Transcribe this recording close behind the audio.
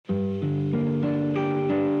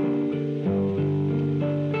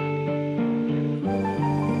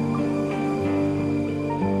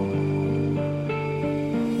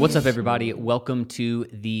What's up, everybody? Welcome to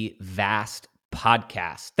the Vast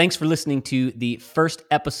Podcast. Thanks for listening to the first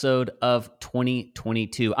episode of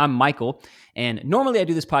 2022. I'm Michael, and normally I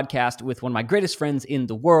do this podcast with one of my greatest friends in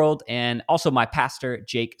the world and also my pastor,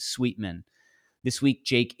 Jake Sweetman. This week,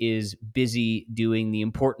 Jake is busy doing the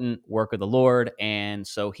important work of the Lord, and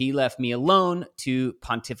so he left me alone to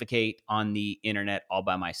pontificate on the internet all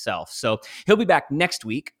by myself. So he'll be back next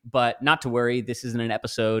week, but not to worry, this isn't an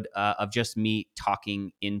episode of just me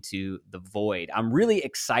talking into the void. I'm really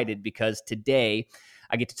excited because today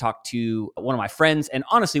I get to talk to one of my friends and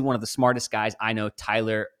honestly one of the smartest guys I know,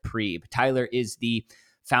 Tyler Prieb. Tyler is the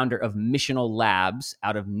founder of Missional Labs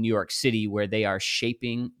out of New York City, where they are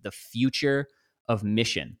shaping the future of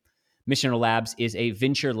mission. Missional Labs is a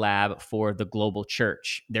venture lab for the global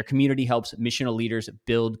church. Their community helps missional leaders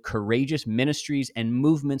build courageous ministries and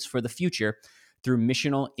movements for the future through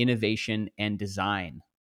missional innovation and design.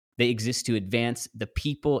 They exist to advance the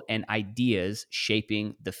people and ideas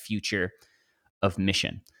shaping the future of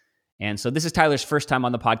mission. And so this is Tyler's first time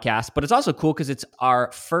on the podcast, but it's also cool because it's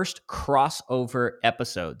our first crossover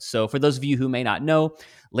episode. So for those of you who may not know,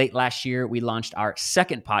 late last year, we launched our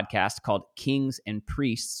second podcast called Kings and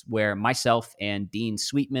Priests, where myself and Dean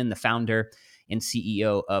Sweetman, the founder and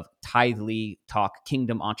CEO of Tithely, talk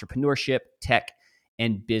kingdom entrepreneurship, tech,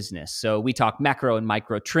 and business. So we talk macro and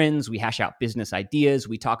micro trends. We hash out business ideas.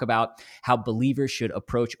 We talk about how believers should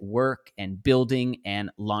approach work and building and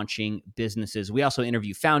launching businesses. We also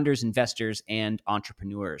interview founders, investors, and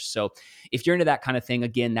entrepreneurs. So if you're into that kind of thing,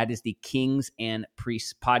 again, that is the Kings and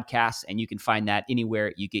Priests podcast, and you can find that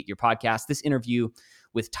anywhere you get your podcast. This interview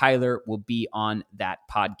with Tyler will be on that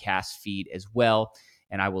podcast feed as well,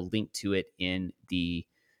 and I will link to it in the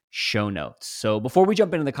show notes. So before we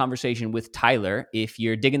jump into the conversation with Tyler, if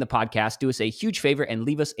you're digging the podcast, do us a huge favor and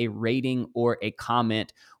leave us a rating or a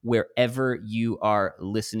comment wherever you are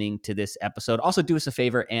listening to this episode. Also do us a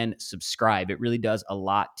favor and subscribe. It really does a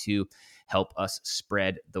lot to help us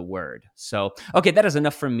spread the word. So, okay, that is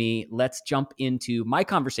enough from me. Let's jump into my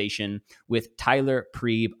conversation with Tyler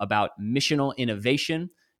Prieb about missional innovation,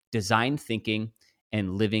 design thinking,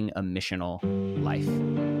 and living a missional life.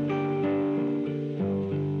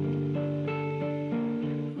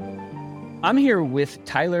 I'm here with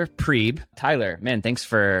Tyler Prieb. Tyler, man, thanks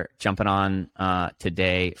for jumping on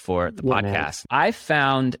today for the podcast. Man. I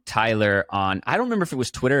found Tyler on, I don't remember if it was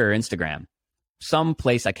Twitter or Instagram, some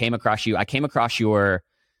place I came across you. I came across your,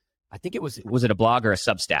 I think it was it a blog or a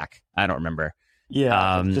Substack? I don't remember.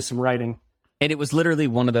 Yeah, just some writing. And it was literally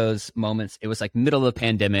one of those moments. It was like middle of the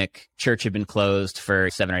pandemic. Church had been closed for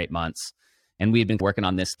 7 or 8 months. And we had been working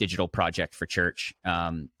on this digital project for church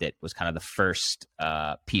that was kind of the first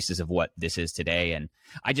pieces of what this is today. And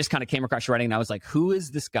I just kind of came across your writing and I was like, who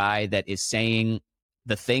is this guy that is saying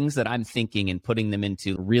the things that I'm thinking and putting them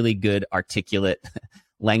into really good, articulate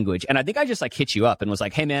language? And I think I just like hit you up and was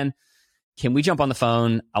like, hey, man, can we jump on the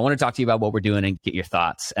phone? I want to talk to you about what we're doing and get your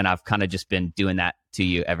thoughts. And I've kind of just been doing that to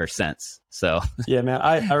you ever since. So yeah, man,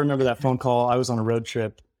 I remember that phone call. I was on a road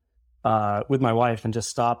trip with my wife and just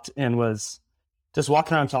stopped and was just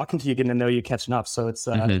walking around talking to you, getting to know you, catching up. So it's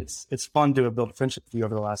it's fun to have built a friendship with you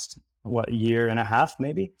over the last, year and a half,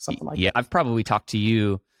 maybe something like that. Yeah, I've probably talked to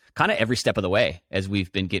you kind of every step of the way as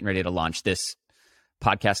we've been getting ready to launch this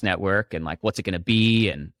podcast network and like, what's it going to be?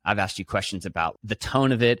 And I've asked you questions about the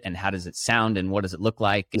tone of it and how does it sound and what does it look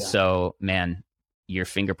like? Yeah. So man, your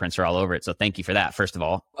fingerprints are all over it. So thank you for that, first of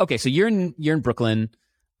all. Okay. So you're in Brooklyn.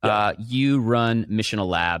 Yeah. You run Missional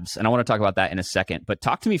Labs, and I want to talk about that in a second. But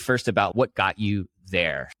talk to me first about what got you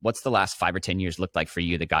there. What's the last 5 or 10 years looked like for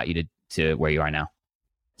you that got you to where you are now?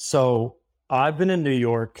 So I've been in New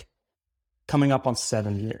York coming up on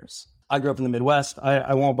 7 years. I grew up in the Midwest.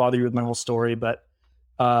 I won't bother you with my whole story, but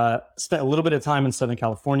spent a little bit of time in Southern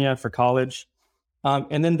California for college.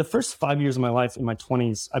 And then the first 5 years of my life, in my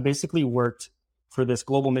 20s, I basically worked for this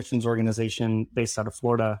global missions organization based out of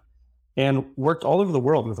Florida, and worked all over the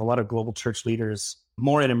world with a lot of global church leaders,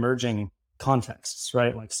 more in emerging contexts,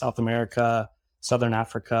 right? Like South America, Southern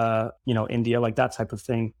Africa, India, like that type of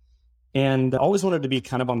thing. And I always wanted to be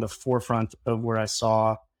kind of on the forefront of where I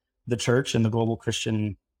saw the church and the global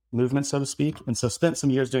Christian movement, so to speak. And so spent some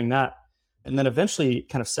years doing that. And then eventually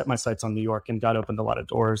kind of set my sights on New York and got opened a lot of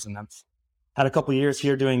doors. And I've had a couple of years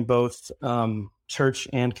here doing both church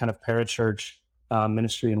and kind of parachurch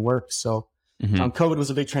ministry and work. So COVID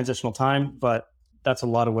was a big transitional time, but that's a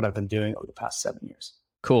lot of what I've been doing over the past 7 years.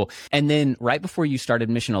 Cool. And then right before you started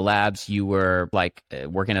Missional Labs, you were like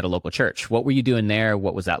working at a local church. What were you doing there?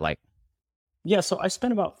 What was that like? Yeah, so I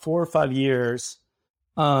spent about 4 or 5 years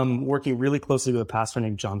working really closely with a pastor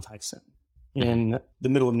named John Tyson in the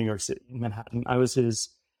middle of New York City, in Manhattan. I was his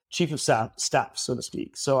chief of staff, so to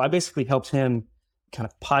speak. So I basically helped him kind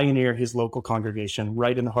of pioneer his local congregation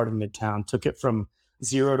right in the heart of Midtown, took it from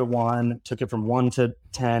 0 to 1, took it from 1 to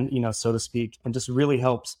 10, so to speak, and just really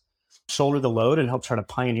helped shoulder the load and help try to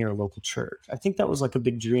pioneer a local church. I think that was like a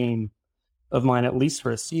big dream of mine, at least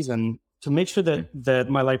for a season, to make sure that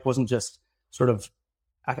my life wasn't just sort of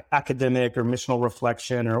academic or missional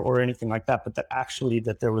reflection or anything like that, but that actually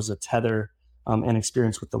that there was a tether and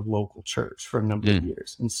experience with the local church for a number of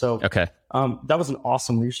years. And so that was an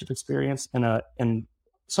awesome leadership experience and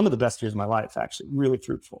some of the best years of my life, actually, really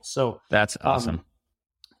fruitful. So that's awesome.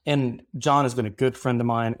 And John has been a good friend of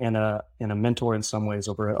mine and a mentor in some ways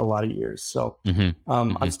over a lot of years. So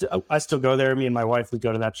I still go there. Me and my wife, we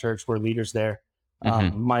go to that church. We're leaders there.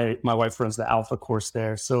 My wife runs the Alpha course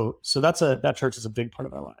there. So that church is a big part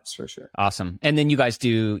of our lives for sure. Awesome. And then you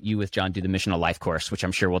with John do the Missional Life course, which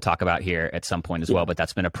I'm sure we'll talk about here at some point as well, but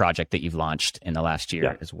that's been a project that you've launched in the last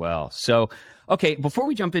year as well. So, okay, before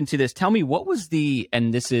we jump into this, tell me what was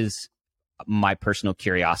and this is my personal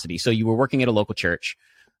curiosity. So you were working at a local church,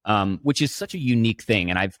 which is such a unique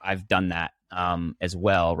thing. And I've done that as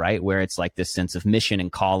well, right? Where it's like this sense of mission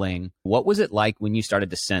and calling. What was it like when you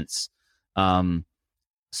started to sense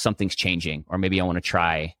something's changing, or maybe I want to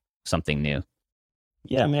try something new?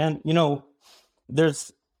 Yeah, man.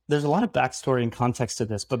 There's a lot of backstory and context to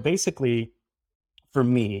this, but basically for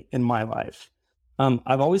me in my life,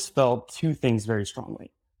 I've always felt two things very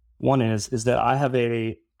strongly. One is that I have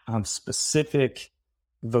a specific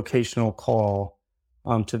vocational call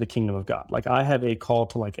to the kingdom of God. Like I have a call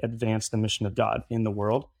to like advance the mission of God in the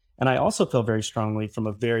world. And I also feel very strongly from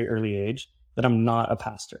a very early age that I'm not a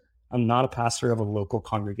pastor. I'm not a pastor of a local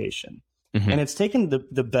congregation. And it's taken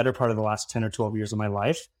the better part of the last 10 or 12 years of my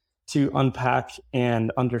life to unpack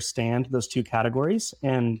and understand those two categories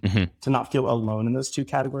and to not feel alone in those two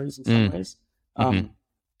categories in some ways. And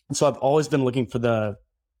so I've always been looking for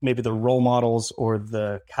maybe the role models or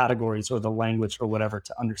the categories or the language or whatever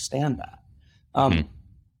to understand that.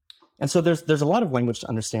 And so there's a lot of language to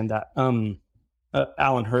understand that.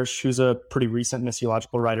 Alan Hirsch, who's a pretty recent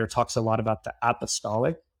missiological writer, talks a lot about the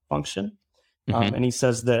apostolic function. And he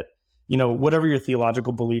says that, whatever your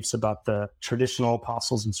theological beliefs about the traditional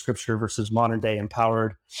apostles in scripture versus modern day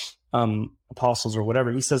empowered apostles or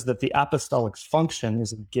whatever, he says that the apostolic function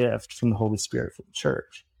is a gift from the Holy Spirit for the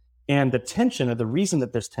church. And the tension, or the reason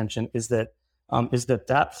that there's tension, is that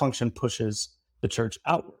that function pushes the church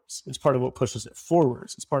outwards. It's part of what pushes it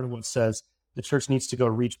forwards. It's part of what says the church needs to go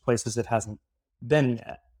reach places it hasn't been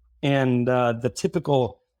yet. And the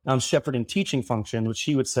typical shepherding teaching function, which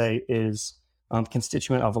he would say is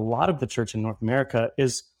constituent of a lot of the church in North America,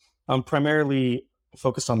 is primarily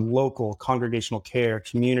focused on local congregational care,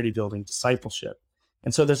 community building, discipleship.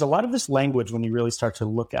 And so there's a lot of this language when you really start to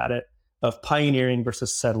look at it of pioneering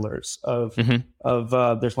versus settlers, of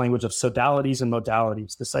there's language of sodalities and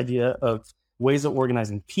modalities, this idea of ways of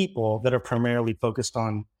organizing people that are primarily focused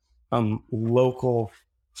on local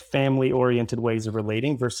family-oriented ways of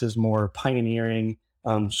relating versus more pioneering,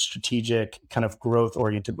 strategic, kind of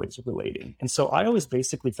growth-oriented ways of relating. And so I always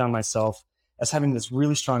basically found myself as having this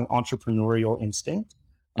really strong entrepreneurial instinct,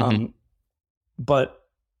 but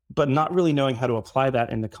not really knowing how to apply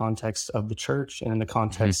that in the context of the church and in the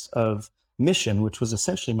context of mission, which was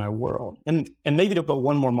essentially my world. And maybe to put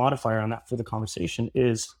one more modifier on that for the conversation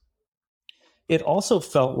is it also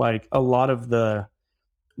felt like a lot of the,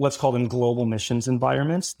 let's call them global missions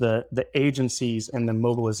environments, the agencies and the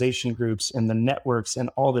mobilization groups and the networks and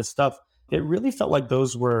all this stuff, it really felt like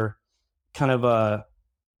those were kind of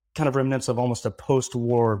remnants of almost a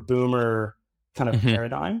post-war boomer kind of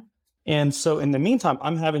paradigm. And so in the meantime,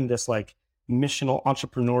 I'm having this like missional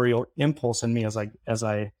entrepreneurial impulse in me as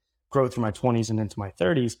I grow through my 20s and into my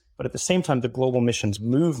 30s. But at the same time, the global missions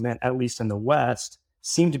movement, at least in the West,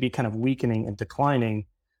 seemed to be kind of weakening and declining.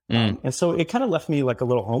 And so it kind of left me like a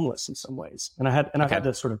little homeless in some ways. And I had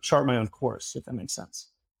to sort of chart my own course, if that makes sense.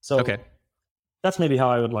 So that's maybe how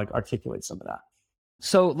I would like articulate some of that.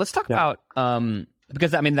 So let's talk about,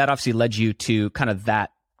 because I mean, that obviously led you to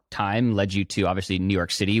obviously New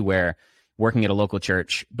York City, where working at a local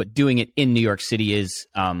church, but doing it in New York City is,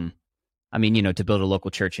 to build a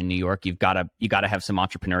local church in New York, you got to have some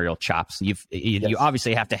entrepreneurial chops. You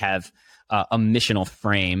obviously have to have a missional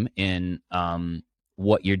frame in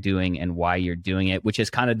what you're doing and why you're doing it, which has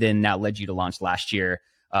kind of then now led you to launch last year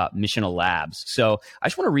Missional Labs. So I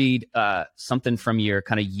just want to read something from your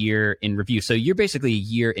kind of year in review. So you're basically a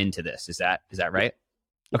year into this. Is that right?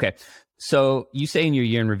 Okay. So you say in your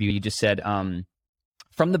year in review, you just said,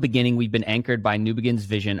 from the beginning, we've been anchored by New Begin's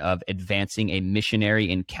vision of advancing a missionary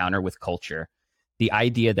encounter with culture. the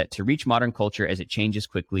idea that to reach modern culture as it changes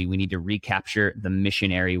quickly, we need to recapture the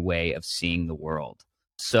missionary way of seeing the world.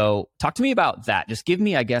 So talk to me about that. Just give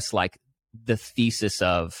me, I guess, like the thesis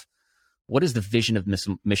of what is the vision of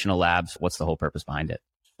Missional Labs? What's the whole purpose behind it?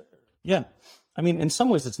 Yeah. I mean, in some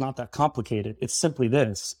ways, it's not that complicated. It's simply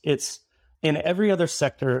this. It's in every other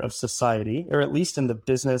sector of society, or at least in the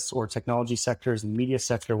business or technology sectors and media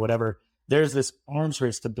sector, whatever, there's this arms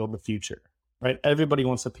race to build the future, right? Everybody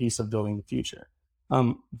wants a piece of building the future.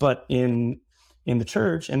 But in the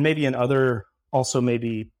church, and maybe in other, also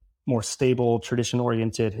maybe more stable,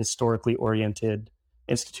 tradition-oriented, historically oriented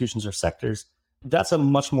institutions or sectors, that's a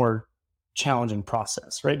much more challenging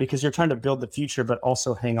process, right? Because you're trying to build the future, but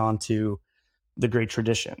also hang on to the great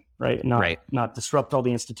tradition, right? Not disrupt all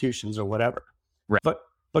the institutions or whatever. Right. But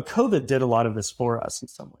COVID did a lot of this for us in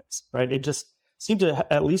some ways, right? It just seemed to,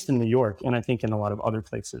 at least in New York, and I think in a lot of other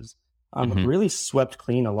places, really swept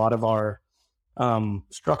clean a lot of our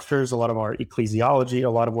structures, a lot of our ecclesiology, a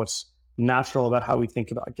lot of what's natural about how we think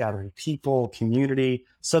about gathering people, community.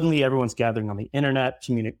 Suddenly everyone's gathering on the internet,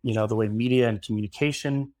 the way media and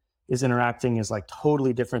communication is interacting is like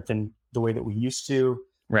totally different than the way that we used to.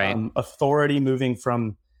 Right. Authority moving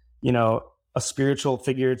from, a spiritual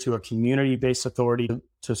figure to a community-based authority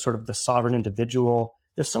to sort of the sovereign individual.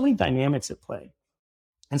 There's so many dynamics at play.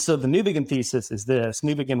 And so the Newbigin thesis is this.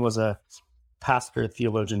 Newbigin was a pastor,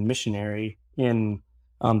 theologian, missionary in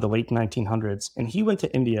the late 1900s. And he went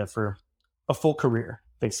to India for a full career,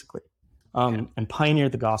 basically, and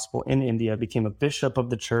pioneered the gospel in India, became a bishop of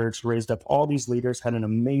the church, raised up all these leaders, had an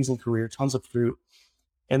amazing career, tons of fruit.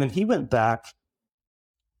 And then he went back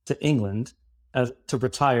to England to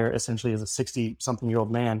retire essentially as a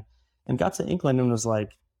 60-something-year-old man, and got to England and was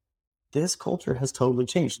like, this culture has totally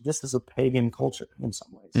changed. This is a pagan culture in some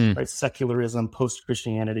ways, right? Secularism,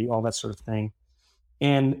 post-Christianity, all that sort of thing.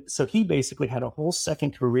 And so he basically had a whole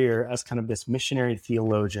second career as kind of this missionary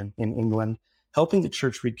theologian in England, helping the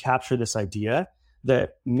church recapture this idea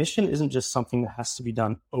that mission isn't just something that has to be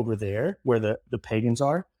done over there where the pagans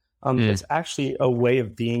are. It's actually a way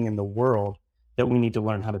of being in the world that we need to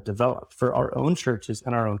learn how to develop for our own churches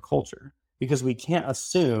and our own culture, because we can't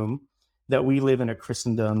assume that we live in a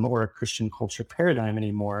Christendom or a Christian culture paradigm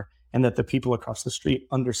anymore, and that the people across the street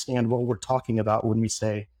understand what we're talking about when we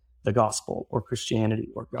say the gospel or Christianity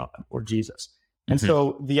or God or Jesus. And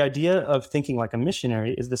so the idea of thinking like a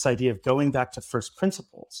missionary is this idea of going back to first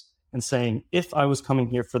principles and saying, if I was coming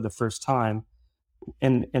here for the first time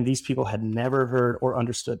and these people had never heard or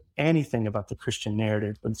understood anything about the Christian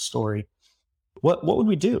narrative or the story, what would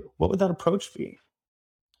we do? What would that approach be?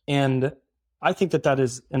 And I think that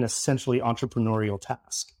is an essentially entrepreneurial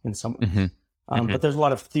task in some ways. But there's a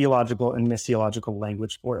lot of theological and missiological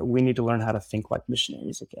language for it. We need to learn how to think like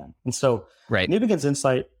missionaries again. And so Newbigin's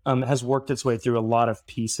insight has worked its way through a lot of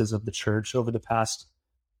pieces of the church over the past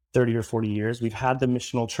 30 or 40 years. We've had the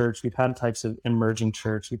missional church. We've had types of emerging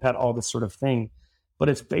church. We've had all this sort of thing. But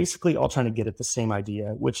it's basically all trying to get at the same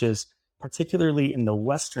idea, which is particularly in the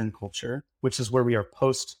Western culture, which is where we are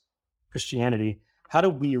post-Christianity, how do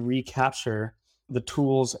we recapture the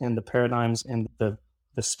tools and the paradigms and the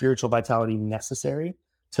spiritual vitality necessary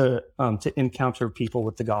to encounter people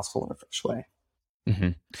with the gospel in a fresh way?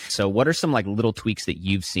 So what are some like little tweaks that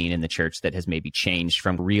you've seen in the church that has maybe changed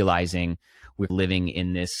from realizing we're living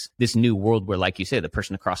in this new world where, like you say, the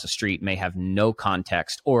person across the street may have no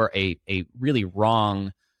context or a really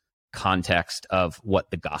wrong context of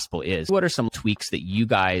what the gospel is? What are some tweaks that you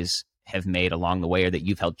guys have made along the way, or that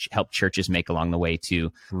you've helped churches make along the way to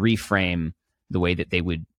reframe the way that they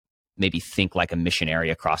would maybe think like a missionary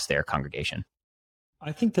across their congregation?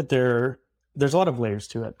 I think that there's a lot of layers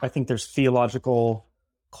to it. I think there's theological,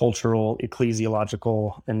 cultural,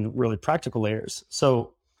 ecclesiological, and really practical layers.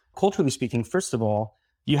 So culturally speaking, first of all,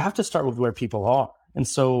 you have to start with where people are. And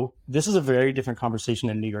so this is a very different conversation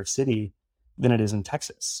in New York City than it is in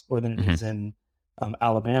Texas, or than it is in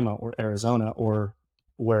Alabama or Arizona or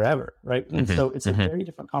wherever, right? And so it's a very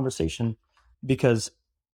different conversation, because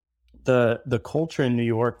the culture in New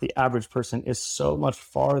York, the average person is so much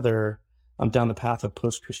farther down the path of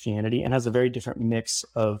post-Christianity and has a very different mix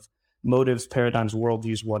of motives, paradigms,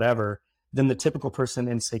 worldviews, whatever, than the typical person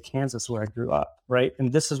in, say, Kansas, where I grew up, right?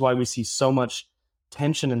 And this is why we see so much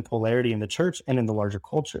tension and polarity in the church and in the larger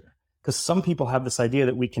culture, because some people have this idea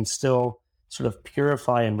that we can still sort of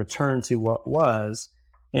purify and return to what was,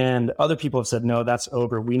 and other people have said, no, that's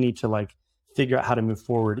over. We need to like figure out how to move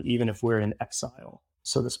forward, even if we're in exile,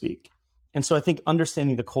 so to speak. And so I think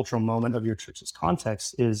understanding the cultural moment of your church's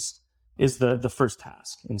context is the first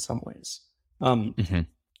task in some ways.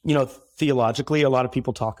 Theologically, a lot of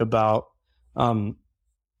people talk about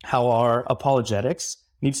how our apologetics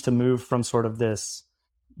needs to move from sort of this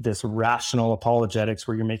rational apologetics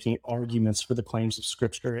where you're making arguments for the claims of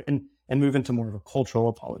Scripture and move into more of a cultural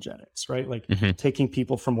apologetics, right? Like taking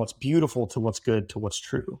people from what's beautiful to what's good to what's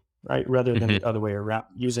true, right? Rather than the other way around,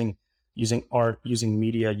 using art, using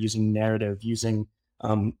media, using narrative, using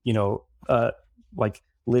like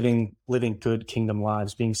living good kingdom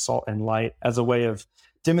lives, being salt and light as a way of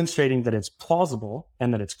demonstrating that it's plausible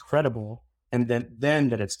and that it's credible, and then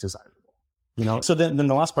that it's desirable. So then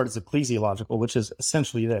the last part is ecclesiological, which is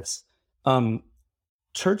essentially this. Local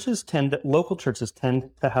churches tend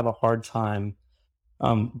to have a hard time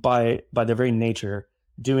by their very nature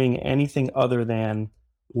doing anything other than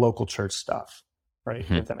local church stuff, right?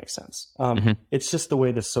 If that makes sense. It's just the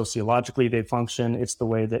way that sociologically they function. It's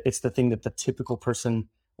the thing that the typical person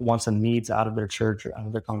wants and needs out of their church or out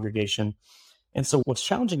of their congregation. And so what's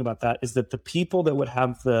challenging about that is that the people that would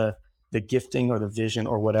have the gifting or the vision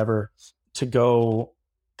or whatever to go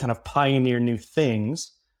kind of pioneer new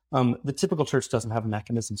things, the typical church doesn't have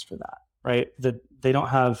mechanisms for that, right? They don't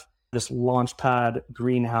have this launch pad,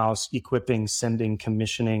 greenhouse, equipping, sending,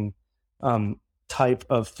 commissioning type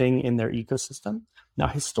of thing in their ecosystem. Now,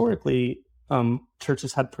 historically,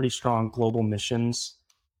 churches had pretty strong global missions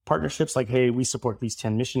partnerships, like, hey, we support these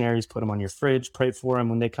 10 missionaries, put them on your fridge, pray for them.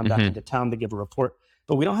 When they come back into town, they give a report.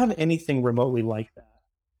 But we don't have anything remotely like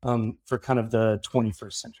that for kind of the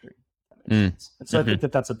 21st century. And so I think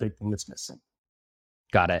that's a big thing that's missing.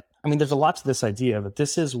 Got it. I mean, there's a lot to this idea, but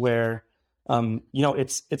this is where,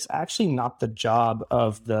 it's actually not the job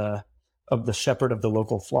of the shepherd of the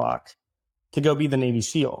local flock to go be the Navy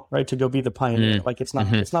SEAL, right? To go be the pioneer. Like it's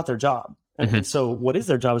not their job. And so what is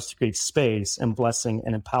their job is to create space and blessing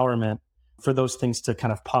and empowerment for those things to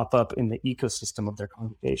kind of pop up in the ecosystem of their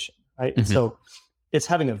congregation, right? And so it's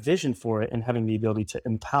having a vision for it and having the ability to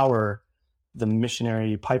empower the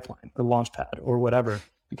missionary pipeline or launch pad or whatever,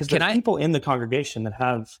 because there's people in the congregation that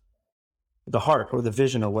have the heart or the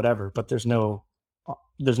vision or whatever, but there's no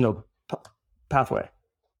pathway.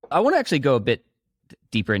 I want to actually go a bit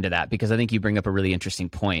deeper into that, because I think you bring up a really interesting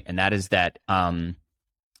point, and that is that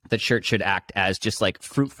the church should act as just like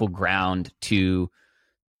fruitful ground to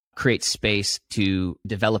create space to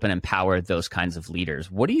develop and empower those kinds of leaders.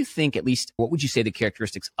 What do you think, at least, what would you say the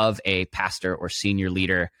characteristics of a pastor or senior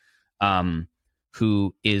leader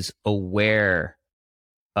who is aware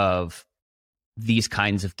of these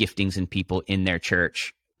kinds of giftings and people in their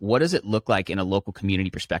church? What does it look like in a local community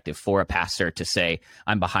perspective for a pastor to say,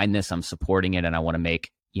 I'm behind this, I'm supporting it, and I want to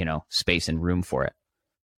make, space and room for it?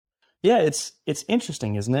 Yeah, it's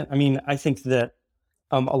interesting, isn't it? I mean, I think that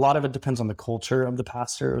a lot of it depends on the culture of the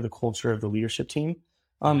pastor or the culture of the leadership team.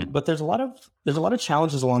 But there's a lot of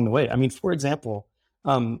challenges along the way. I mean, for example,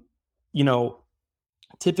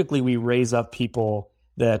 typically we raise up people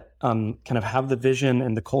that kind of have the vision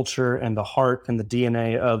and the culture and the heart and the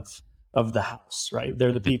DNA of the house, right?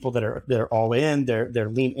 They're the people that are all in, they're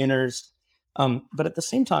lean inners. But at the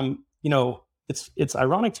same time, it's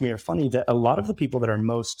ironic to me or funny that a lot of the people that are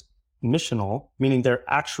most missional, meaning they're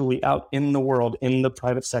actually out in the world, in the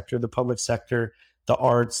private sector, the public sector, the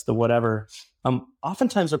arts, the whatever,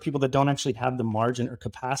 oftentimes are people that don't actually have the margin or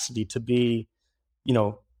capacity to be,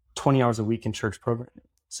 20 hours a week in church programming,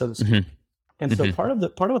 so to speak. And so part of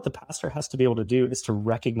what the pastor has to be able to do is to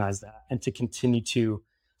recognize that and to continue to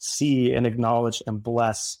see and acknowledge and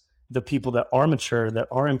bless the people that are mature, that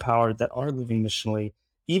are empowered, that are living missionally,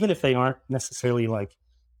 even if they aren't necessarily like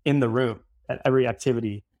in the room at every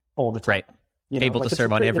activity all the time. Right. Able to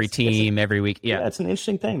serve on every team every week. Yeah, it's an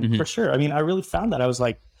interesting thing for sure. I mean, I really found that. I was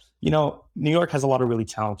like, New York has a lot of really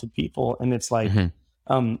talented people. And it's like,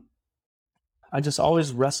 I just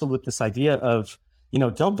always wrestled with this idea of,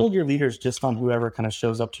 don't build your leaders just on whoever kind of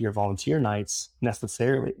shows up to your volunteer nights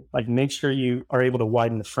necessarily. Like, make sure you are able to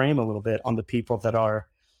widen the frame a little bit on the people that are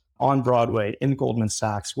on Broadway, in Goldman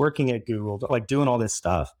Sachs, working at Google, like doing all this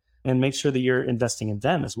stuff, and make sure that you're investing in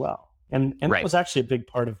them as well. And that was actually a big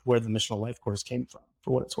part of where the Missional Life course came from,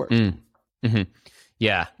 for what it's worth.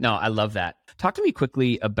 Yeah, no, I love that. Talk to me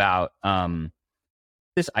quickly about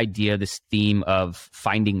this idea, this theme of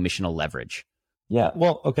finding missional leverage. Yeah,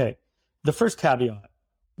 well, okay. The first caveat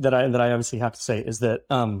that I obviously have to say is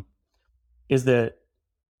that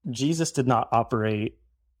Jesus did not operate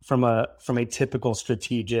from a typical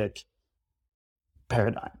strategic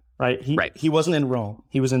paradigm, right? He wasn't in Rome.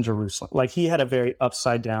 He was in Jerusalem. Like, he had a very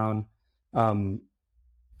upside down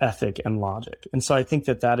ethic and logic. And so I think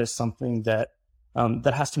that is something that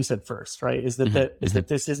has to be said first, right? Is that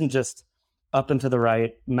this isn't just up and to the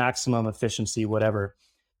right, maximum efficiency, whatever.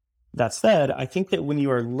 That said, I think that when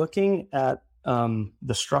you are looking at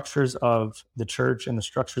the structures of the church and the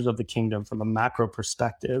structures of the kingdom from a macro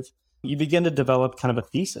perspective, you begin to develop kind of a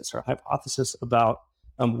thesis or a hypothesis about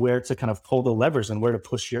where to kind of pull the levers and where to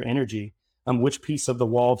push your energy, which piece of the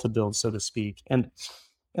wall to build, so to speak. And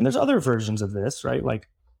there's other versions of this, right? Like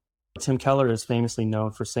Tim Keller is famously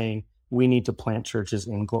known for saying, we need to plant churches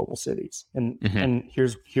in global cities. And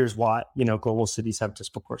here's why. Global cities have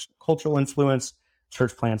disproportionate cultural influence.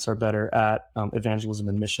 Church plants are better at evangelism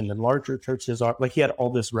and mission than larger churches are. Like, he had all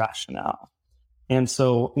this rationale. And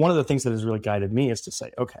so one of the things that has really guided me is to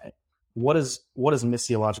say, okay, what does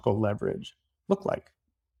missiological leverage look like?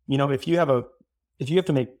 If you have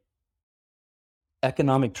to make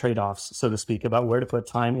economic trade-offs, so to speak, about where to put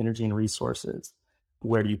time, energy, and resources,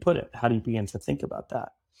 where do you put it? How do you begin to think about that?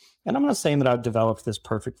 And I'm not saying that I've developed this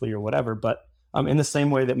perfectly or whatever, but in the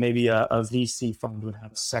same way that maybe a VC fund would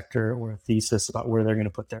have a sector or a thesis about where they're going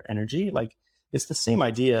to put their energy, like, it's the same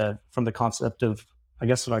idea from the concept of, I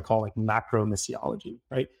guess, what I call like macro missiology,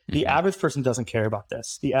 right? The average person doesn't care about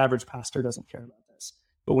this. The average pastor doesn't care about this.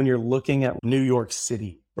 But when you're looking at New York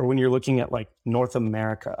City, or when you're looking at like North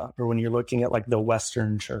America, or when you're looking at like the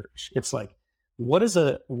Western church, it's like, what is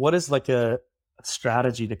like a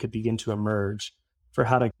strategy that could begin to emerge for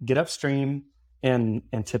how to get upstream and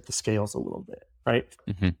tip the scales a little bit, right?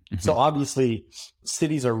 So obviously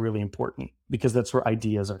cities are really important because that's where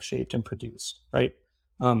ideas are shaped and produced, right?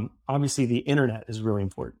 Obviously the internet is really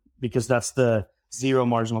important because that's the zero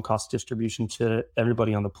marginal cost distribution to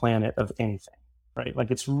everybody on the planet of anything, right?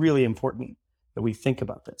 Like, it's really important that we think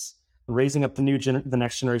about this. Raising up the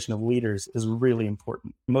next generation of leaders is really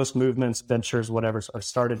important. Most movements, ventures, whatever, are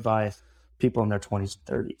started by people in their 20s and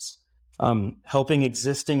 30s. Helping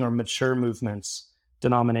existing or mature movements,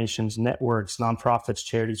 denominations, networks, nonprofits,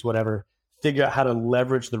 charities, whatever, figure out how to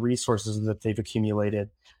leverage the resources that they've accumulated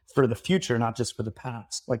for the future, not just for the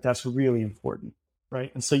past. Like, that's really important,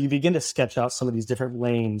 right? And so you begin to sketch out some of these different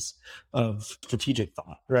lanes of strategic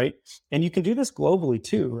thought, right? And you can do this globally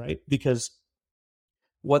too, right? Because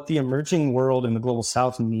what the emerging world in the global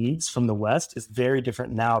South needs from the West is very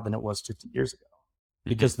different now than it was 50 years ago,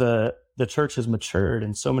 because the church has matured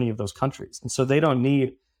in so many of those countries. And so they don't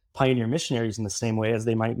need pioneer missionaries in the same way as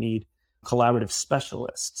they might need collaborative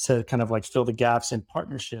specialists to kind of like fill the gaps in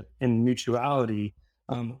partnership and mutuality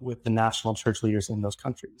with the national church leaders in those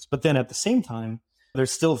countries. But then at the same time,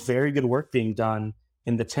 there's still very good work being done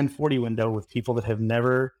in the 1040 window with people that have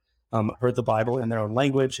never heard the Bible in their own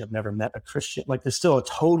language, have never met a Christian. Like, there's still a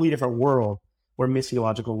totally different world where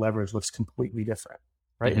missiological leverage looks completely different,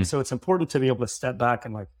 right? And so it's important to be able to step back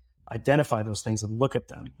and like identify those things and look at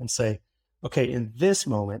them and say, okay, in this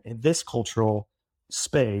moment, in this cultural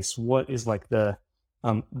space, what is like the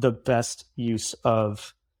best use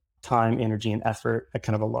of time, energy, and effort at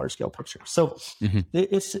kind of a large scale picture? So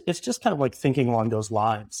it's just kind of like thinking along those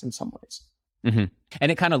lines in some ways.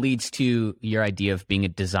 And it kind of leads to your idea of being a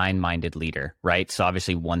design-minded leader, right? So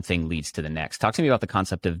obviously one thing leads to the next. Talk to me about the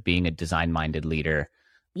concept of being a design-minded leader.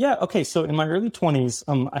 Yeah. Okay. So in my early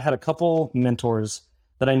 20s, I had a couple mentors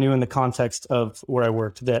that I knew in the context of where I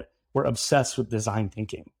worked that were obsessed with design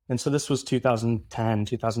thinking. And so this was 2010,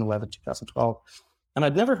 2011, 2012. And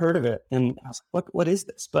I'd never heard of it. And I was like, what is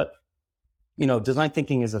this? But, design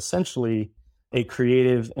thinking is essentially a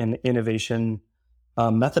creative and innovation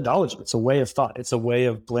methodology. It's a way of thought. It's a way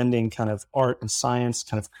of blending kind of art and science,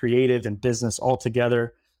 kind of creative and business all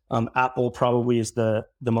together. Apple probably is the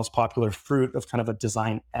most popular fruit of kind of a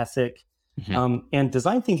design ethic. And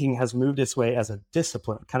design thinking has moved its way as a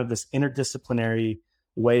discipline, kind of this interdisciplinary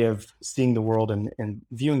way of seeing the world and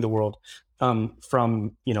viewing the world,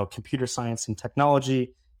 from, computer science and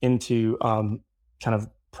technology into kind of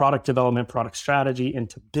product development, product strategy,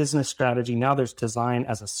 into business strategy. Now there's design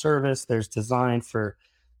as a service. There's design for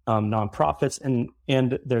nonprofits,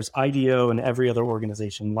 and there's IDEO and every other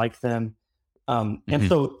organization like them. And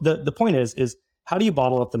so the point is how do you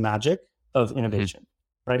bottle up the magic of innovation,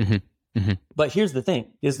 right? But here's the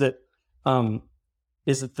thing: is that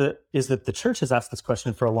the church has asked this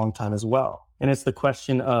question for a long time as well, and it's the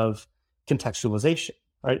question of contextualization,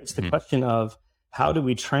 right? It's the question of how do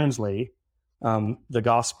we translate the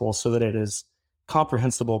gospel so that it is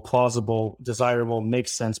comprehensible, plausible, desirable,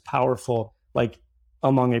 makes sense, powerful, like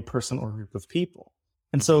among a person or group of people.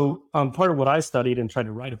 And so part of what I studied and tried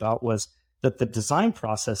to write about was that the design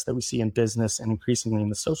process that we see in business and increasingly in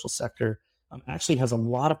the social sector actually has a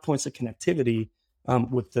lot of points of connectivity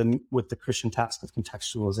with the Christian task of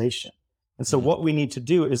contextualization. And so what we need to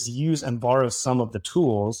do is use and borrow some of the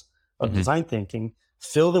tools of design thinking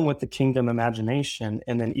fill them with the kingdom imagination,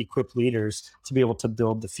 and then equip leaders to be able to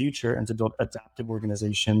build the future and to build adaptive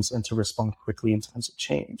organizations and to respond quickly in times of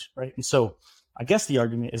change, right? And so I guess the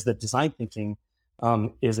argument is that design thinking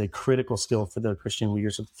is a critical skill for the Christian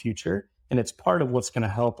leaders of the future. And it's part of what's going to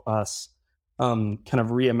help us kind of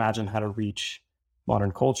reimagine how to reach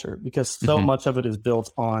modern culture, because so much of it is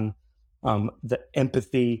built on the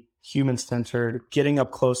empathy, human-centered, getting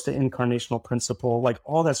up close to incarnational principle, like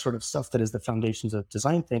all that sort of stuff that is the foundations of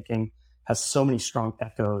design thinking has so many strong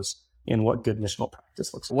echoes in what good missional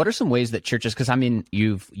practice looks like. What are some ways that churches, because I mean,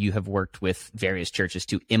 you have worked with various churches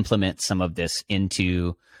to implement some of this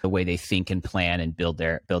into the way they think and plan and build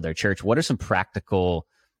their church. What are some practical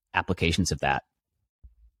applications of that?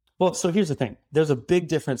 Well, so here's the thing. There's a big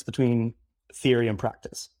difference between theory and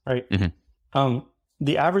practice, right?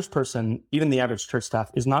 The average person, even the average church staff,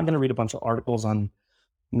 is not going to read a bunch of articles on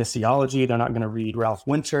missiology. They're not going to read Ralph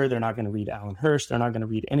Winter. They're not going to read Alan Hirsch. They're not going to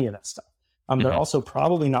read any of that stuff. They're also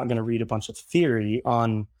probably not going to read a bunch of theory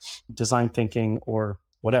on design thinking or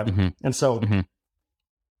whatever. And so,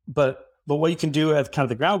 but what you can do at kind of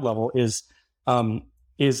the ground level is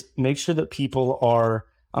make sure that people are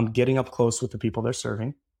getting up close with the people they're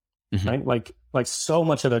serving, right? Like so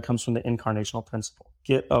much of it comes from the incarnational principle.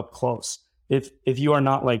 Get up close. If you are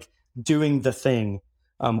not like doing the thing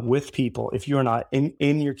with people, if you are not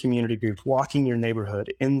in your community group, walking your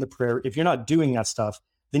neighborhood, in the prayer, if you're not doing that stuff,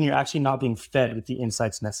 then you're actually not being fed with the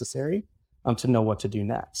insights necessary to know what to do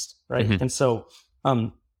next, right? And so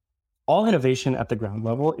all innovation at the ground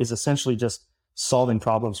level is essentially just solving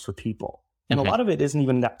problems for people. And a lot of it isn't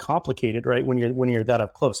even that complicated, right? When you're that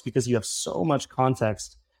up close, because you have so much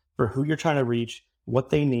context for who you're trying to reach, what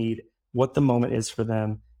they need, what the moment is for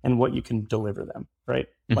them, and what you can deliver them, right?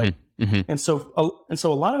 And so a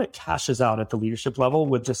lot of it cashes out at the leadership level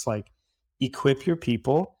with just like equip your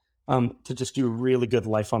people to just do really good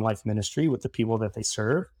life on life ministry with the people that they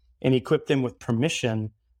serve, and equip them with permission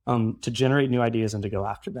to generate new ideas and to go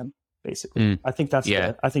after them. Basically, I think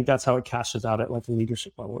that's how it cashes out at like the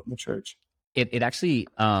leadership level in the church. It actually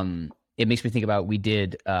it makes me think about, we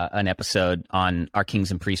did an episode on our Kings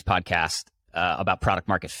and Priests podcast about product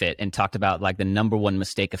market fit, and talked about like the number one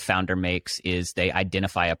mistake a founder makes is they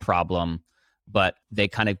identify a problem, but they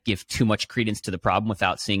kind of give too much credence to the problem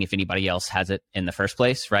without seeing if anybody else has it in the first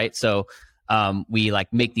place, right? So we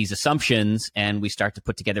like make these assumptions, and we start to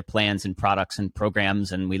put together plans and products and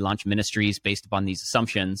programs, and we launch ministries based upon these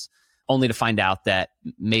assumptions, only to find out that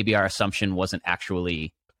maybe our assumption wasn't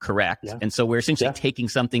actually correct. And so we're essentially taking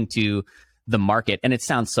something to the market, and it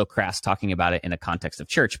sounds so crass talking about it in a context of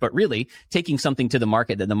church, but really taking something to the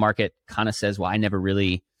market that the market kind of says, well, I never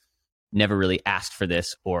really asked for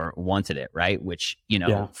this or wanted it, right? Which,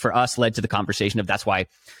 for us led to the conversation of, that's why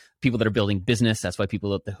people that are building business, that's why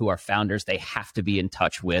people who are founders, they have to be in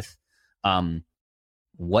touch with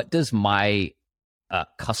what does my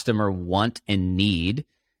customer want and need,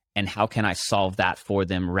 and how can I solve that for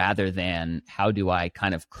them, rather than how do I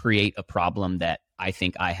kind of create a problem that I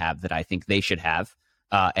think I have, that I think they should have,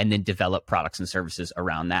 and then develop products and services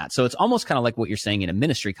around that. So it's almost kind of like what you're saying in a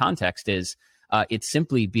ministry context is it's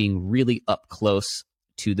simply being really up close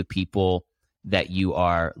to the people that you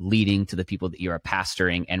are leading, to the people that you are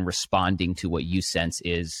pastoring, and responding to what you sense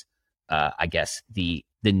is, I guess, the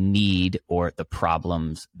need or the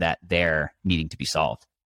problems that they're needing to be solved.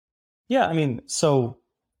 Yeah, I mean, so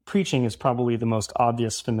preaching is probably the most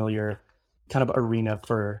obvious, familiar kind of arena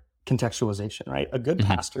for contextualization, right? A good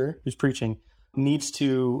pastor who's preaching needs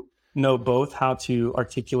to know both how to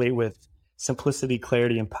articulate with simplicity,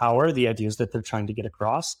 clarity, and power the ideas that they're trying to get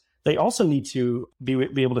across. They also need to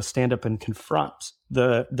be able to stand up and confront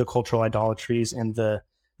the cultural idolatries and the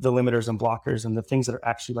limiters and blockers and the things that are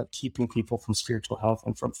actually like keeping people from spiritual health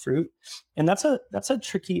and from fruit. And that's a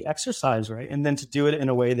tricky exercise, right? And then to do it in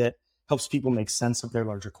a way that helps people make sense of their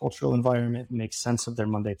larger cultural environment, make sense of their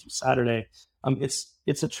Monday through Saturday.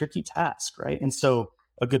 It's a tricky task, right? And so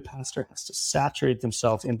a good pastor has to saturate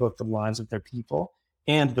themselves in both the lives of their people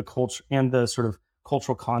and the culture and the sort of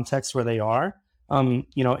cultural context where they are, and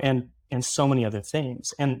so many other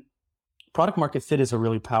things. And product market fit is a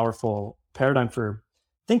really powerful paradigm for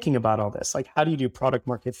thinking about all this. Like, how do you do product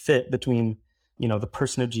market fit between, the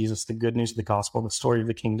person of Jesus, the good news of the gospel, the story of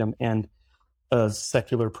the kingdom, and a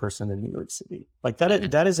secular person in New York City? Like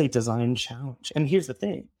that is a design challenge. And here's the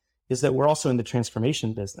thing, is that we're also in the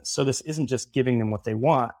transformation business. So this isn't just giving them what they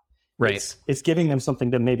want. Right. It's giving them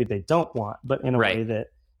something that maybe they don't want, but in a way that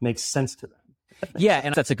makes sense to them. Yeah.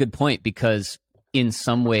 And that's a good point, because in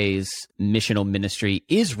some ways, missional ministry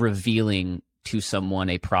is revealing to someone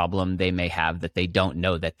a problem they may have that they don't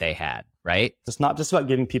know that they had. right? It's not just about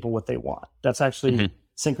giving people what they want. That's actually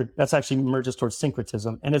that's actually merges towards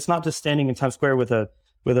syncretism. And it's not just standing in Times Square with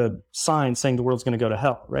a sign saying the world's going to go to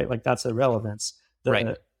hell, right? Like that's irrelevance.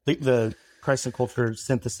 The Christ and culture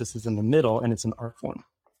synthesis is in the middle, and it's an art form.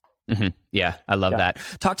 Yeah, I love that.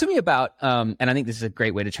 Talk to me about, and I think this is a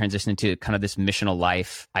great way to transition into kind of this missional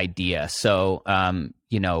life idea. So,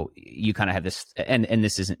 you kind of have this, and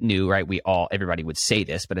this isn't new, right? Everybody would say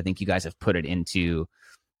this, but I think you guys have put it into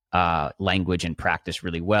language and practice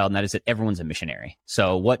really well, and that is that everyone's a missionary.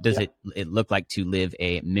 So what does it look like to live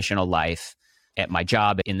a missional life at my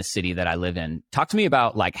job in the city that I live in? Talk to me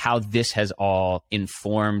about like how this has all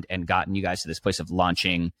informed and gotten you guys to this place of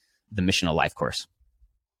launching the missional life course.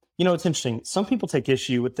 It's interesting. Some people take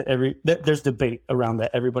issue with there's debate around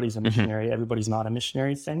that everybody's a missionary, everybody's not a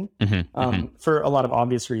missionary thing. For a lot of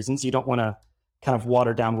obvious reasons. You don't want to kind of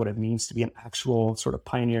water down what it means to be an actual sort of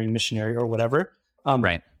pioneering missionary or whatever.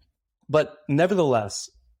 Right. But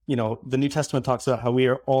nevertheless, the New Testament talks about how we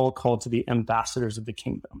are all called to be ambassadors of the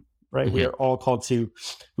kingdom, right? We are all called to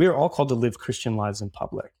live Christian lives in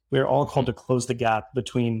public. We are all called to close the gap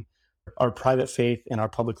between our private faith and our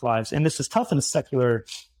public lives. And this is tough in a secular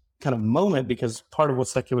kind of moment, because part of what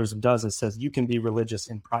secularism does is says you can be religious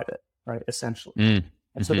in private, right? Essentially.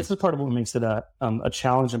 And so this is part of what makes it a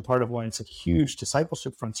challenge, and part of why it's a huge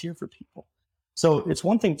discipleship frontier for people. So it's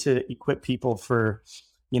one thing to equip people for,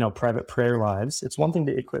 private prayer lives. It's one thing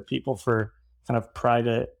to equip people for kind of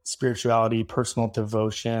private spirituality, personal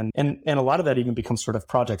devotion. And a lot of that even becomes sort of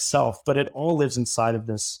project self, but it all lives inside of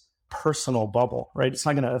this personal bubble, right? It's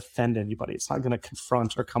not going to offend anybody. It's not going to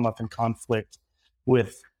confront or come up in conflict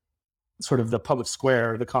with sort of the public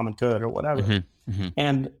square or the common good or whatever.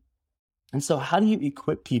 And so how do you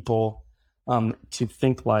equip people to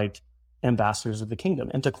think like ambassadors of the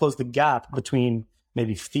kingdom and to close the gap between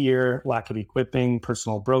maybe fear, lack of equipping,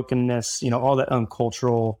 personal brokenness, all that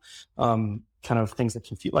cultural kind of things that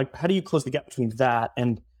confuse, like how do you close the gap between that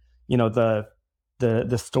and,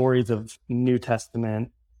 the stories of New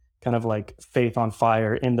Testament kind of like faith on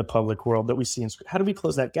fire in the public world that we see in Scripture? How do we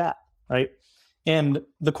close that gap, right? And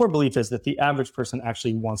the core belief is that the average person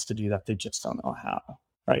actually wants to do that. They just don't know how,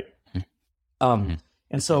 right?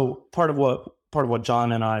 And so part of what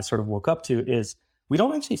John and I sort of woke up to is we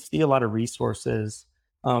don't actually see a lot of resources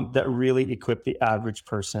that really equip the average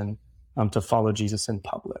person to follow Jesus in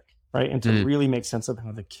public, right? And to really make sense of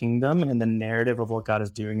how the kingdom and the narrative of what God is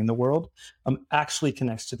doing in the world actually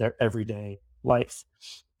connects to their everyday life.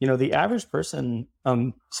 The average person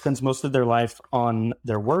spends most of their life on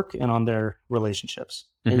their work and on their relationships.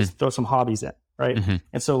 Maybe throw some hobbies in, right?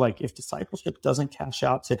 And so like if discipleship doesn't cash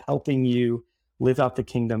out to helping you live out the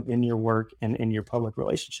kingdom in your work and in your public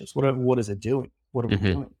relationships, what is it doing? What are we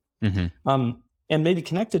doing? And maybe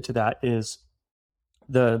connected to that is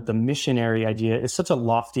the missionary idea is such a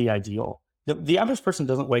lofty ideal. The average person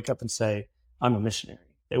doesn't wake up and say, I'm a missionary.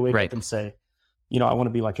 They wake up and say, I want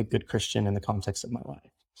to be like a good Christian in the context of my life.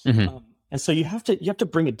 And so you have to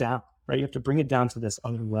bring it down, right? You have to bring it down to this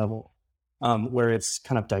other level where it's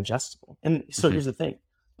kind of digestible. And so here's the thing.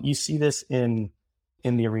 You see this in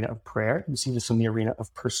the arena of prayer. You see this in the arena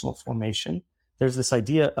of personal formation. There's this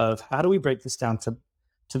idea of how do we break this down to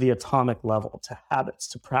the atomic level, to habits,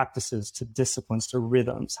 to practices, to disciplines, to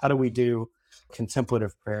rhythms? How do we do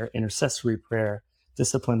contemplative prayer, intercessory prayer,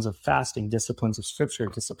 disciplines of fasting, disciplines of scripture,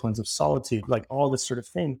 disciplines of solitude, like all this sort of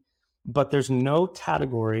thing? But there's no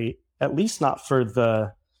category, at least not for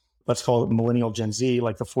the, let's call it millennial Gen Z,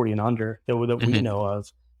 like the 40 and under that we know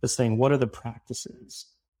of, that's saying, what are the practices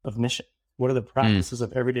of mission? What are the practices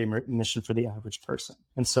of everyday mission for the average person?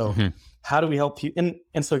 And so how do we help you?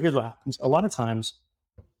 And so here's what happens. A lot of times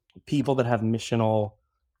people that have missional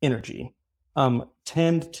energy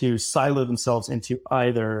tend to silo themselves into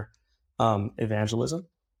either evangelism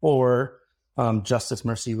or justice,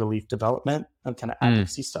 mercy, relief, development, kind of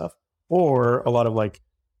advocacy stuff, or a lot of like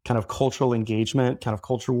kind of cultural engagement, kind of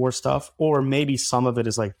culture war stuff, or maybe some of it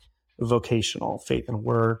is like vocational, faith and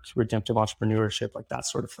work, redemptive entrepreneurship, like that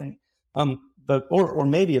sort of thing. Or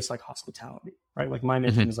maybe it's like hospitality, right? Like my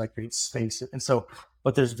mission is like create space. And so,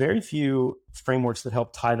 but there's very few frameworks that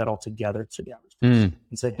help tie that all together to the average person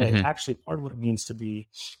and say, hey, actually part of what it means to be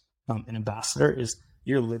an ambassador is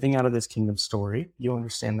you're living out of this kingdom story. You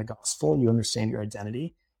understand the gospel, you understand your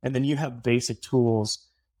identity, and then you have basic tools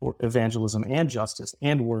for evangelism and justice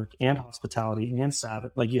and work and hospitality and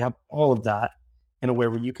Sabbath. Like you have all of that in a way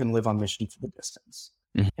where you can live on mission for the distance.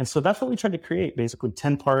 And so that's what we tried to create, basically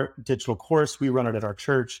 10-part digital course. We run it at our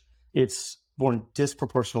church. It's born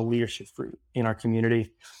disproportional leadership fruit in our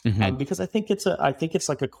community because I think it's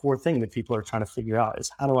like a core thing that people are trying to figure out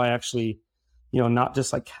is how do I actually not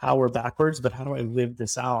just like cower backwards, but how do I live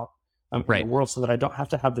this out in Right. the world so that I don't have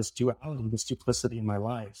to have this duality, this duplicity in my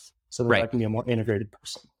life, so that I can be a more integrated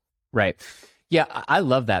person. Right. Yeah, I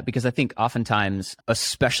love that because I think oftentimes,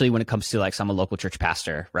 especially when it comes to like, so I'm a local church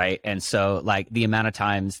pastor, right? And so like the amount of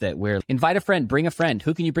times that we're invite a friend, bring a friend,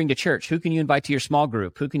 who can you bring to church? Who can you invite to your small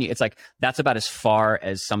group? It's like, that's about as far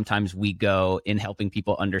as sometimes we go in helping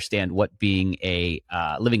people understand what being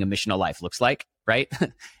living a missional life looks like, right?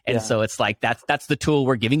 And so it's like, that's the tool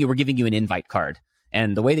we're giving you. We're giving you an invite card.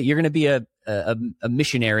 And the way that you're going to be a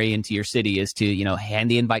missionary into your city is to, hand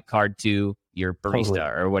the invite card to your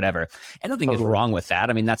barista or whatever. And nothing is wrong with that.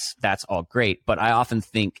 I mean, that's all great. But I often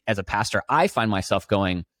think as a pastor, I find myself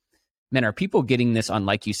going, man, are people getting this on,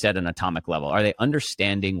 like you said, an atomic level? Are they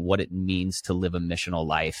understanding what it means to live a missional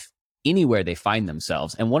life anywhere they find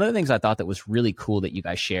themselves? And one of the things I thought that was really cool that you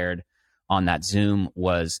guys shared on that Zoom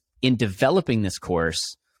was in developing this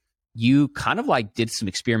course, you kind of like did some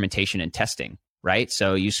experimentation and testing, right?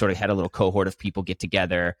 So you sort of had a little cohort of people get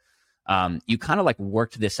together. You kind of like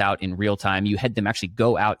worked this out in real time. You had them actually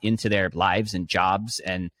go out into their lives and jobs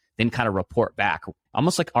and then kind of report back,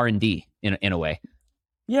 almost like R&D in a way.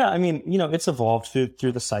 Yeah, I mean, it's evolved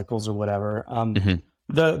through the cycles or whatever.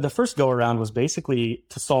 The first go around was basically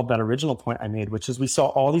to solve that original point I made, which is we saw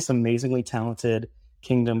all these amazingly talented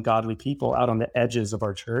kingdom godly people out on the edges of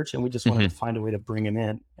our church, and we just wanted to find a way to bring them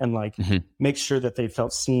in and like make sure that they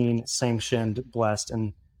felt seen, sanctioned, blessed,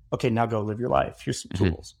 and okay, now go live your life. Here's some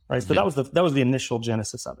tools, right? So that was the initial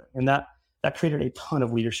genesis of it, and that created a ton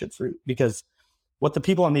of leadership fruit, because what the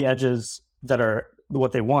people on the edges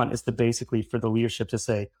what they want is to basically for the leadership to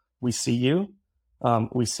say, we see you,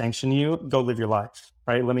 we sanction you, go live your life,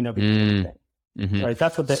 right? Let me know if you do anything, right?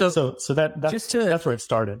 That's what that's where it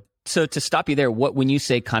started. So to stop you there, when you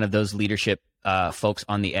say kind of those leadership folks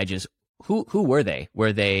on the edges, who were they?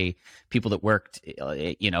 Were they people that worked,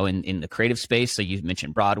 in the creative space? So you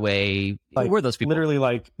mentioned Broadway. Who were those people? Literally,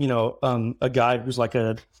 a guy who's like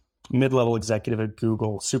a mid-level executive at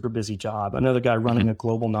Google, super busy job. Another guy running a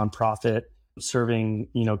global nonprofit, serving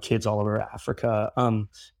kids all over Africa.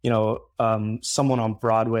 Someone on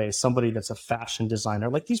Broadway, somebody that's a fashion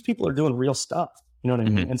designer. Like, these people are doing real stuff. You know what I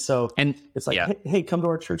mean? And so it's like, hey, come to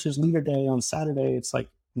our church's leader day on Saturday. It's like,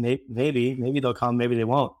 maybe they'll come, maybe they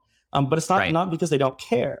won't. But it's not because they don't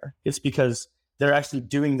care. It's because they're actually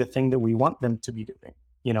doing the thing that we want them to be doing,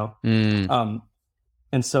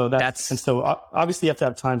 and so obviously you have to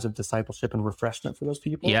have times of discipleship and refreshment for those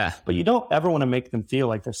people. Yeah. But you don't ever want to make them feel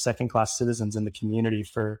like they're second-class citizens in the community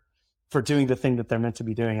for doing the thing that they're meant to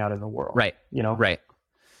be doing out in the world. Right. Right.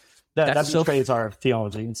 That betrays our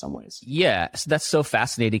theology in some ways. Yeah. So that's so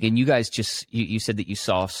fascinating. And you guys you said that you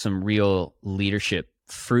saw some real leadership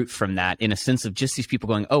fruit from that, in a sense of just these people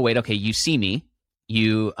going, oh, wait, okay, you see me,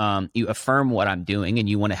 you affirm what I'm doing, and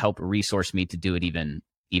you want to help resource me to do it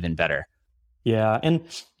even better. Yeah. And,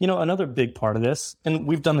 another big part of this, and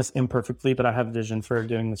we've done this imperfectly, but I have vision for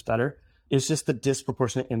doing this better, is just the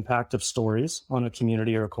disproportionate impact of stories on a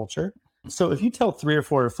community or a culture. So if you tell 3 or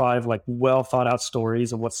 4 or 5 like well thought out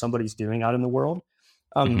stories of what somebody's doing out in the world,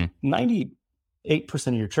 98%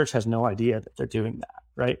 of your church has no idea that they're doing that,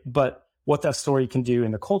 right? But what that story can do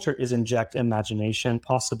in the culture is inject imagination,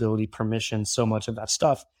 possibility, permission, so much of that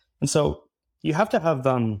stuff. And so you have to have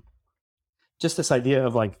just this idea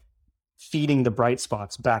of like feeding the bright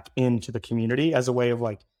spots back into the community as a way of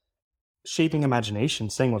like shaping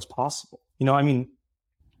imagination, saying what's possible.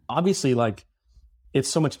 Obviously, like, it's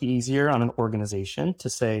so much easier on an organization to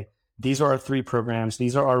say, these are our 3 programs,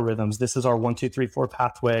 these are our rhythms, this is our 1, 2, 3, 4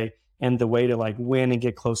 pathway. And the way to like win and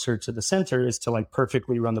get closer to the center is to like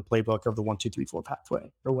perfectly run the playbook of the 1, 2, 3, 4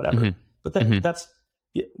 pathway or whatever. But that's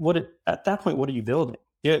at that point, what are you building?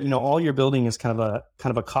 Yeah, all you're building is kind of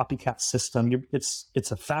a copycat system.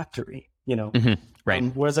 It's a factory, Right.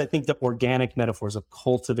 Whereas I think the organic metaphors of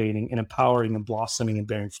cultivating and empowering and blossoming and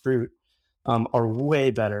bearing fruit are way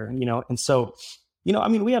better, And so,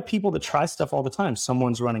 we have people that try stuff all the time.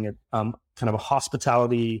 Someone's running a kind of a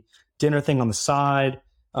hospitality dinner thing on the side.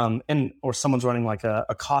 Or someone's running like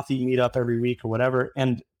a coffee meetup every week or whatever.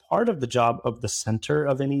 And part of the job of the center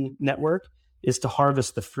of any network is to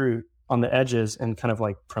harvest the fruit on the edges and kind of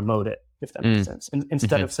like promote it, if that makes sense. And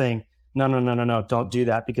instead of saying, no, don't do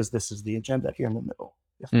that because this is the agenda here in the middle,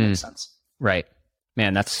 if that makes sense. Right.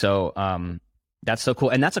 Man, that's so cool.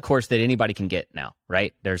 And that's a course that anybody can get now,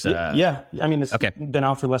 right? There's it's been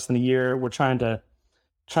out for less than a year. We're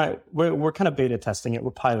we're kind of beta testing it.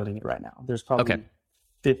 We're piloting it right now. There's probably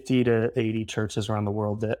 50 to 80 churches around the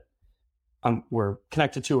world that we're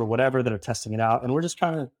connected to or whatever that are testing it out. And we're just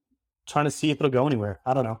trying to see if it'll go anywhere.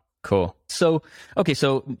 I don't know. Cool. So, okay.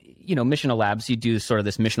 So, Missional Labs, you do sort of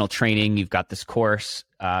this missional training. You've got this course,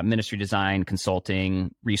 ministry design,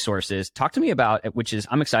 consulting, resources. Talk to me about it, which is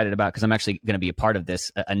I'm excited about because I'm actually going to be a part of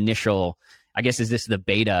this initial, I guess, is this the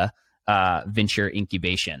beta venture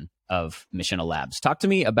incubation of Missional Labs? Talk to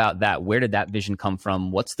me about that. Where did that vision come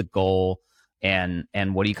from? What's the goal? And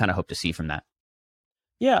what do you kind of hope to see from that?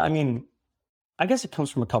 Yeah, I mean, I guess it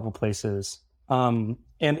comes from a couple places. And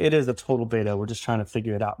it is a total beta. We're just trying to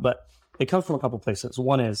figure it out. But it comes from a couple places.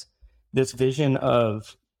 One is this vision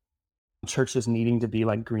of churches needing to be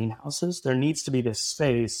like greenhouses. There needs to be this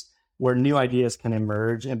space where new ideas can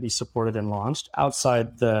emerge and be supported and launched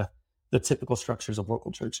outside the typical structures of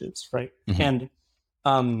local churches, right? Mm-hmm.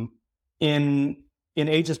 And in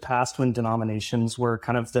ages past, when denominations were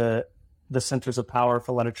kind of the centers of power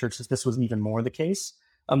for a lot of churches, this was even more the case.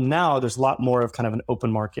 Now there's a lot more of kind of an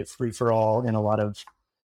open market, free for all in a lot of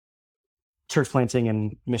church planting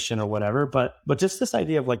and mission or whatever. But just this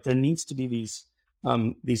idea of like there needs to be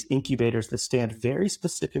these incubators that stand very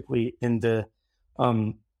specifically in the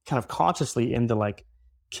kind of consciously in the like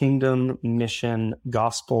kingdom, mission,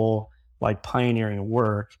 gospel, like pioneering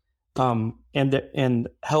work, and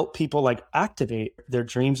help people like activate their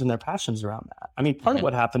dreams and their passions around that. I mean, part of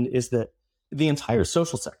what happened is that the entire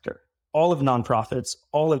social sector, all of nonprofits,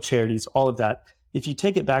 all of charities, all of that, if you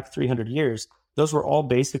take it back 300 years, those were all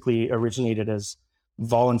basically originated as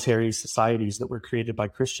voluntary societies that were created by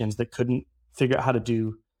Christians that couldn't figure out how to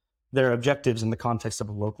do their objectives in the context of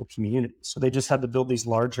a local community. So they just had to build these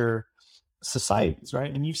larger societies,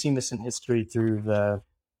 right? And you've seen this in history through the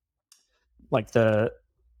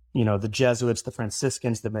Jesuits, the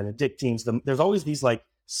Franciscans, the Benedictines. There's always these like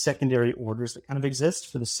secondary orders that kind of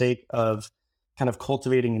exist for the sake of kind of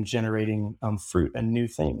cultivating and generating fruit and new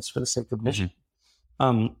things for the sake of mission.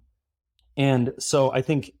 Mm-hmm. And so I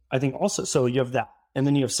think also, so you have that. And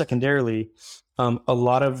then you have secondarily, a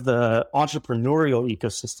lot of the entrepreneurial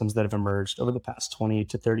ecosystems that have emerged over the past 20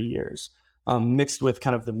 to 30 years, mixed with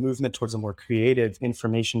kind of the movement towards a more creative,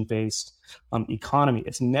 information-based economy.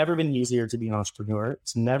 It's never been easier to be an entrepreneur.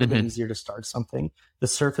 It's never been easier to start something. The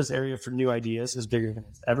surface area for new ideas is bigger than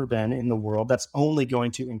it's ever been in the world. That's only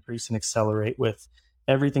going to increase and accelerate with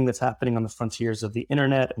everything that's happening on the frontiers of the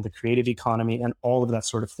internet and the creative economy and all of that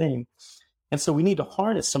sort of thing. And so we need to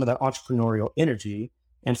harness some of that entrepreneurial energy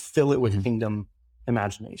and fill it with kingdom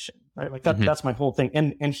imagination, right? Like that's my whole thing.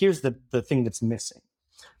 And here's the thing that's missing.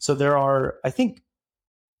 So there are, I think,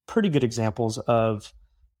 pretty good examples of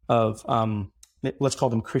let's call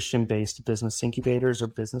them Christian-based business incubators or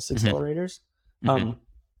business accelerators.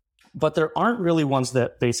 But there aren't really ones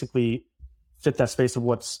that basically fit that space of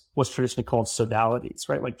what's traditionally called sodalities,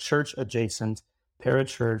 right? Like church adjacent,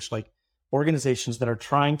 parachurch, like organizations that are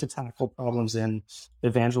trying to tackle problems in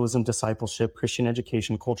evangelism, discipleship, Christian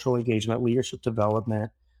education, cultural engagement, leadership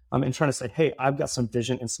development, and trying to say, hey, I've got some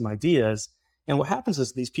vision and some ideas. And what happens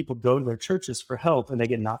is these people go to their churches for help and they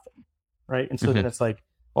get nothing, right? And so then it's like,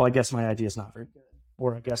 well, I guess my idea is not very good,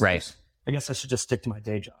 or I guess I should just stick to my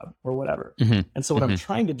day job or whatever. And so what I'm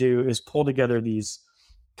trying to do is pull together these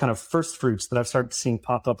kind of first fruits that I've started seeing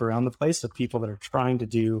pop up around the place of people that are trying to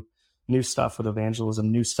do new stuff with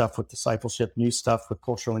evangelism, new stuff with discipleship, new stuff with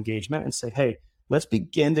cultural engagement, and say, hey, let's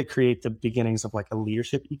begin to create the beginnings of like a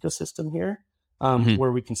leadership ecosystem here,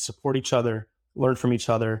 where we can support each other, learn from each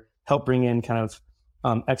other, help bring in kind of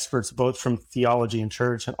experts, both from theology and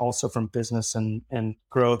church and also from business and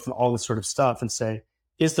growth and all this sort of stuff, and say,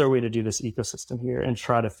 is there a way to do this ecosystem here and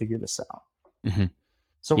try to figure this out?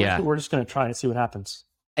 So we're just going to try and see what happens.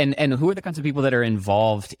 And who are the kinds of people that are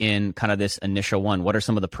involved in kind of this initial one? What are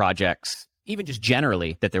some of the projects, even just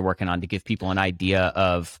generally, that they're working on to give people an idea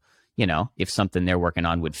of, if something they're working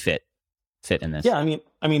on would fit in this? Yeah, I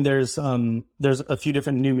mean, there's a few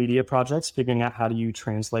different new media projects figuring out how do you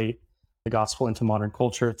translate the gospel into modern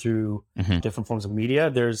culture through different forms of media.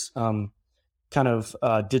 There's kind of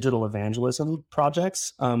digital evangelism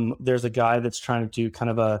projects. There's a guy that's trying to do kind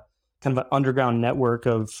of an underground network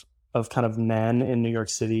of kind of men in New York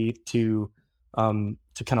City to kind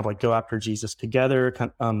of like go after Jesus together,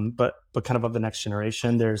 but kind of the next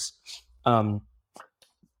generation. There's I'm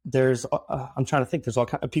trying to think. There's all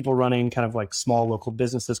kind of people running kind of like small local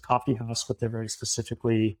businesses, coffee house, but they're very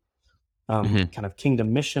specifically kind of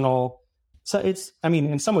kingdom missional. So it's, I mean,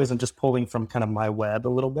 in some ways, I'm just pulling from kind of my web a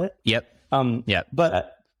little bit. But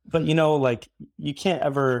like you can't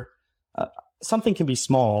ever something can be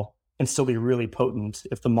small and still be really potent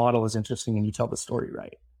if the model is interesting and you tell the story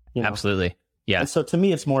right. Absolutely. Yeah. And so to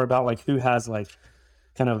me, it's more about like who has like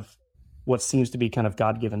kind of what seems to be kind of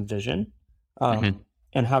God-given vision.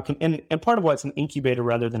 And how can, and part of why it's an incubator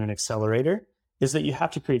rather than an accelerator is that you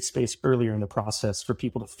have to create space earlier in the process for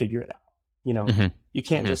people to figure it out. You know, you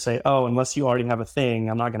can't just say, oh, unless you already have a thing,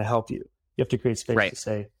 I'm not going to help you. You have to create space to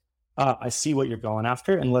say, I see what you're going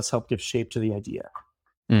after, and let's help give shape to the idea.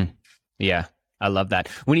 Yeah, I love that.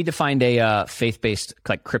 We need to find a faith-based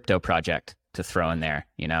like crypto project to throw in there.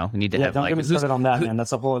 You know, we need to have don't get me started on that, man.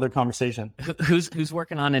 That's a whole other conversation. Who's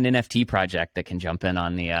working on an NFT project that can jump in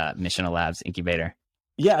on the Missional Labs incubator?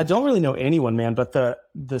 Yeah, I don't really know anyone, man, but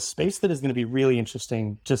the space that is going to be really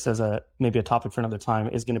interesting, just as maybe a topic for another time,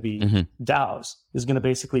 is going to be DAOs, is going to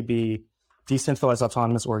basically be decentralized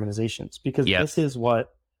autonomous organizations, because this is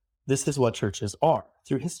what churches are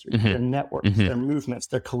through history. They're networks, they're movements,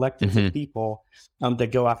 they're collectives of people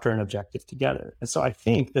that go after an objective together. And so I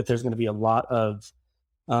think that there's going to be a lot of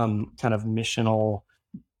kind of missional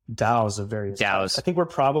DAOs of various types. I think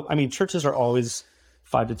churches are always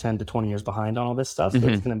 5 to 10 to 20 years behind on all this stuff. So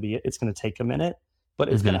it's going to take a minute, but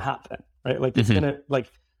it's going to happen, right? Like it's going to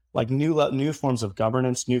like new forms of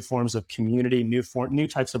governance, new forms of community, new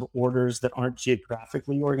types of orders that aren't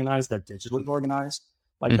geographically organized, they're digitally organized.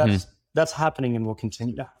 Like that's happening and will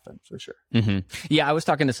continue to happen for sure. Yeah, I was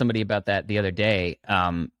talking to somebody about that the other day.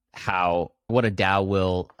 What a DAO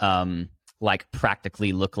will like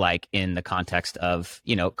practically look like in the context of,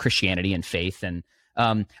 you know, Christianity and faith. And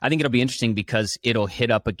I think it'll be interesting because it'll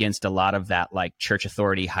hit up against a lot of that like church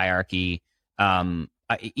authority hierarchy.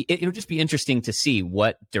 It'll just be interesting to see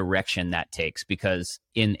what direction that takes, because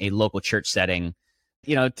in a local church setting,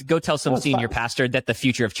 you know, to go tell some senior pastor that the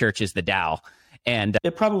future of church is the DAO. And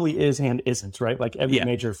it probably is and isn't, right? Like every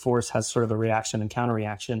major force has sort of a reaction and counter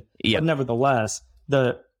reaction. But nevertheless,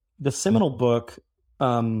 the seminal book,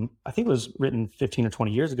 I think it was written 15 or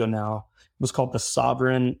 20 years ago now, was called The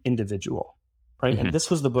Sovereign Individual, right? And this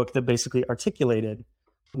was the book that basically articulated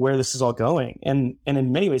where this is all going. And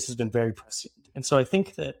in many ways has been very prescient. And so I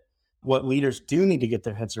think that what leaders do need to get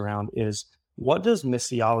their heads around is, what does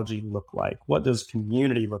missiology look like? What does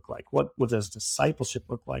community look like? What does discipleship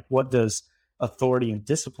look like? What does authority and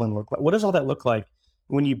discipline look like? What does all that look like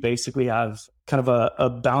when you basically have kind of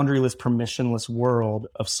a boundaryless, permissionless world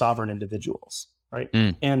of sovereign individuals, right?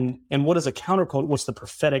 And what is a counterculture? What's the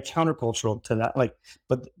prophetic countercultural to that? Like,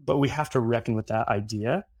 but we have to reckon with that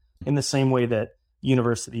idea in the same way that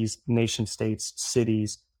universities, nation states,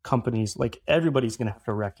 cities, companies, like everybody's going to have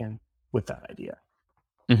to reckon with that idea.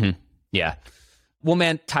 Yeah. Well,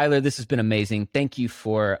 man, Tyler, this has been amazing. Thank you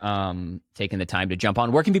for taking the time to jump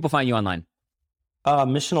on. Where can people find you online?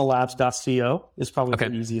 Missionallabs.co is probably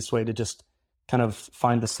the easiest way to just kind of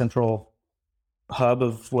find the central hub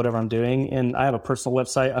of whatever I'm doing. And I have a personal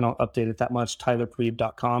website. I don't update it that much,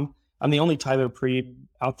 tylerprieb.com. I'm the only Tyler Prieb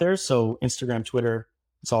out there. So Instagram, Twitter,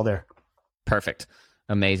 it's all there. Perfect.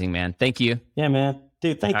 Amazing, man. Thank you. Yeah, man.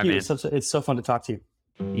 Dude, thank you. It's so fun to talk to you.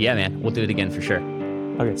 Yeah, man. We'll do it again for sure.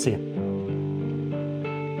 Okay, see you.